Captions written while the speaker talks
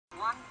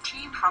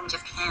team from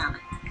Japan?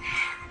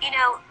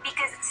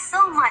 Because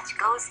so much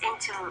goes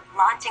into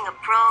launching a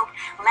probe,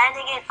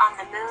 landing it on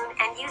the moon,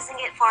 and using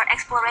it for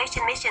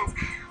exploration missions,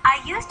 I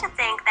used to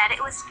think that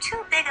it was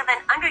too big of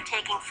an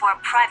undertaking for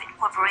private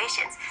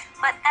corporations,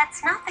 but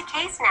that's not the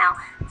case now,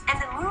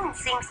 and the moon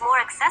seems more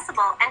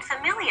accessible and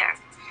familiar.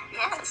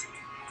 Yes,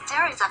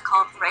 there is a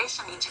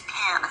corporation in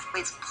Japan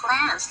with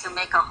plans to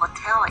make a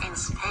hotel in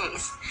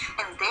space,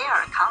 and they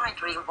are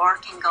currently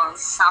working on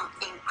some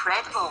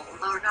incredible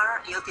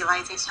lunar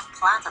utilization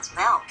plans as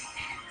well.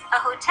 A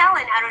hotel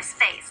in outer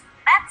space.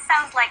 That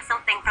sounds like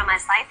something from a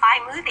sci-fi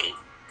movie.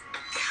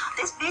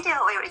 This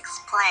video will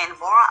explain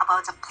more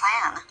about the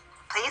plan.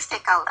 Please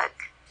take a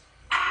look.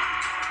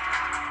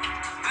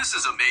 This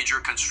is a major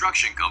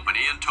construction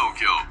company in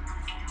Tokyo.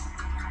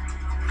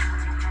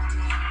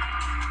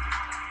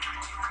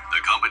 The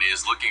company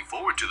is looking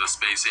forward to the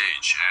space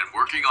age and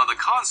working on the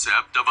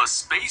concept of a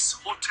space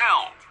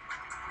hotel.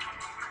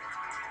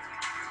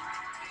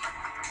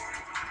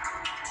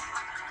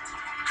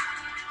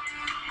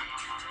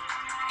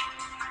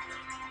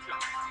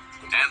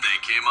 And they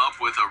came up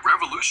with a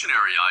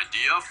revolutionary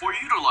idea for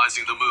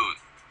utilizing the moon.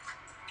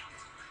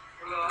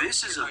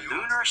 This is a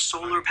lunar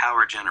solar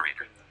power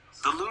generator,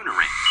 the Lunar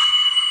Ring.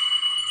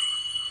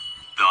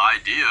 The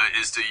idea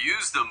is to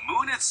use the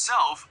moon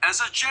itself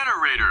as a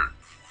generator.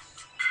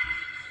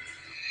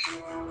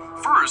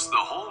 First,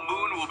 the whole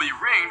moon will be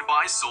ringed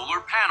by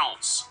solar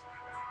panels.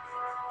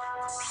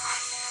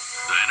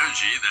 The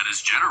energy that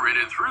is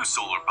generated through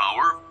solar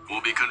power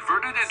will be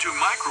converted into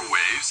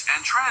microwaves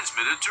and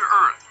transmitted to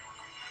Earth.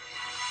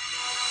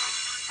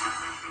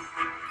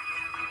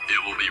 It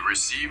will be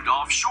received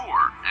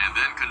offshore and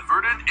then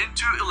converted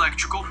into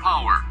electrical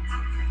power.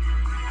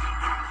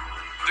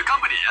 The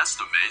company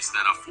estimates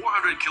that a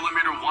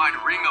 400-kilometer wide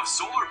ring of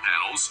solar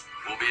panels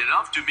will be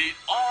enough to meet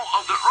all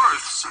of the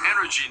Earth's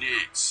energy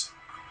needs.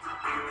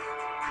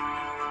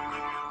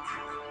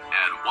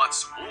 And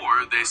what's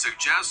more, they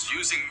suggest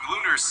using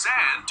lunar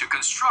sand to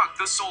construct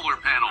the solar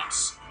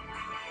panels.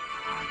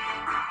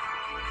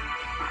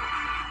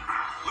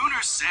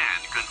 Lunar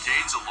sand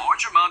contains a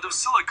large amount of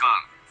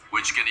silicon,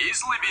 which can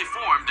easily be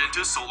formed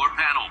into solar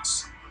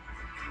panels.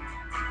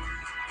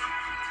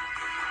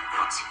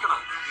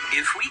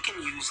 If we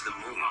can use the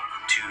moon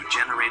to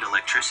generate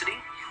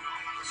electricity,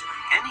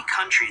 any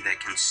country that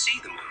can see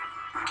the moon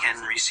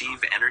can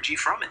receive energy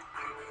from it,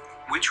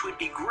 which would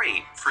be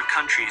great for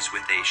countries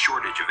with a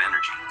shortage of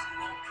energy.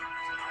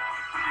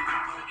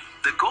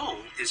 The goal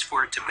is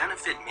for it to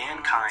benefit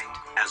mankind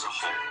as a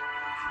whole.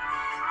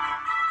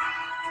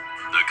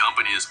 The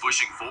company is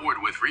pushing forward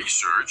with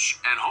research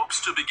and hopes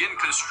to begin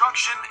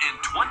construction in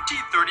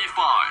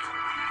 2035.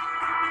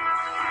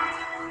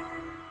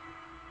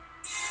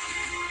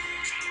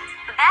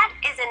 That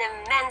is an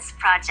immense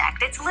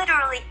project. It's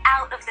literally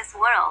out of this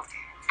world.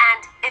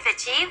 And if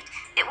achieved,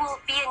 it will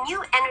be a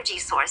new energy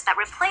source that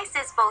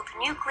replaces both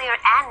nuclear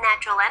and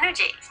natural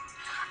energy.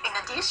 In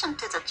addition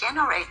to the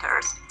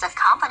generators, the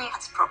company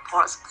has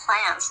proposed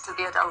plans to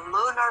build a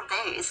lunar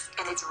base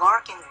and is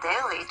working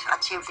daily to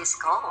achieve this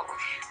goal.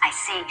 I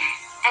see.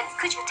 And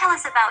could you tell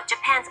us about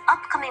Japan's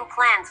upcoming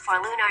plans for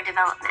lunar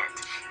development?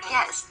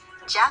 Yes,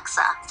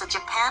 JAXA, the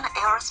Japan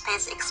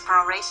Aerospace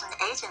Exploration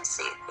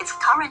Agency, is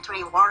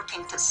currently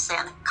working to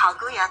send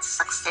Kaguya's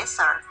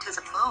successor to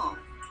the moon.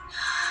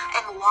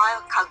 And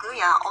while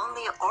Kaguya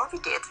only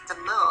orbited the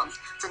moon,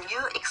 the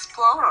new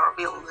explorer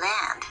will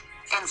land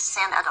and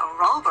send out a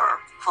rover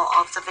for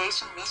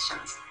observation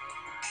missions.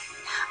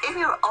 It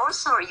will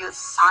also use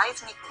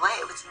seismic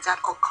waves that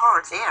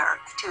occur there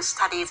to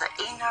study the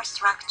inner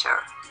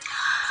structure.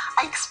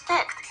 I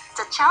expect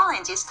the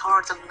challenges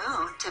toward the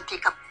moon to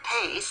pick up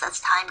pace as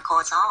time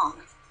goes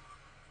on.